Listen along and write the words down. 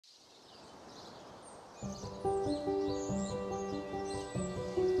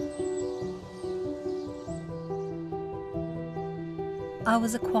I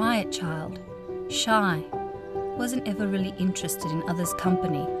was a quiet child, shy, wasn't ever really interested in others'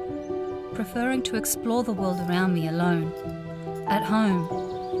 company, preferring to explore the world around me alone, at home,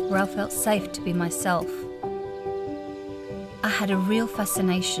 where I felt safe to be myself. I had a real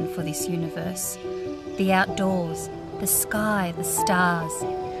fascination for this universe, the outdoors, the sky, the stars,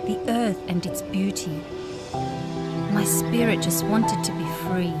 the earth and its beauty. My spirit just wanted to be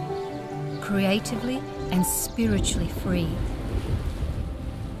free, creatively and spiritually free.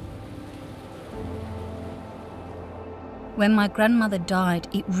 When my grandmother died,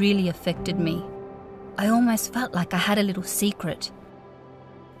 it really affected me. I almost felt like I had a little secret.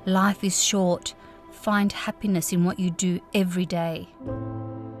 Life is short. Find happiness in what you do every day.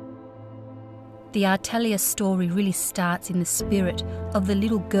 The Artelia story really starts in the spirit of the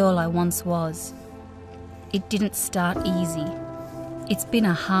little girl I once was. It didn't start easy. It's been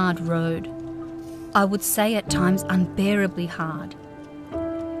a hard road. I would say at times unbearably hard.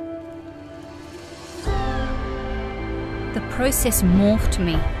 The process morphed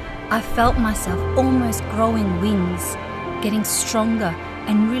me. I felt myself almost growing wings, getting stronger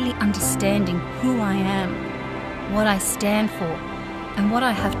and really understanding who I am, what I stand for, and what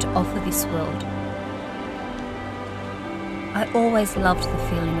I have to offer this world. I always loved the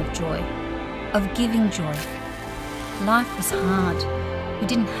feeling of joy, of giving joy. Life was hard. We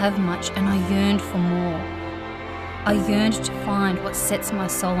didn't have much and I yearned for more. I yearned to find what sets my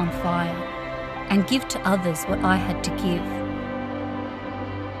soul on fire and give to others what I had to give.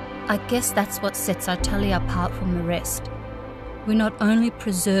 I guess that's what sets Artelia apart from the rest. We not only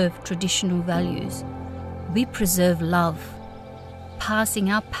preserve traditional values, we preserve love, passing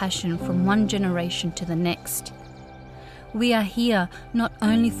our passion from one generation to the next. We are here not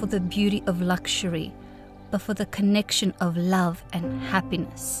only for the beauty of luxury, but for the connection of love and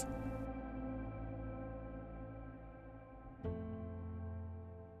happiness.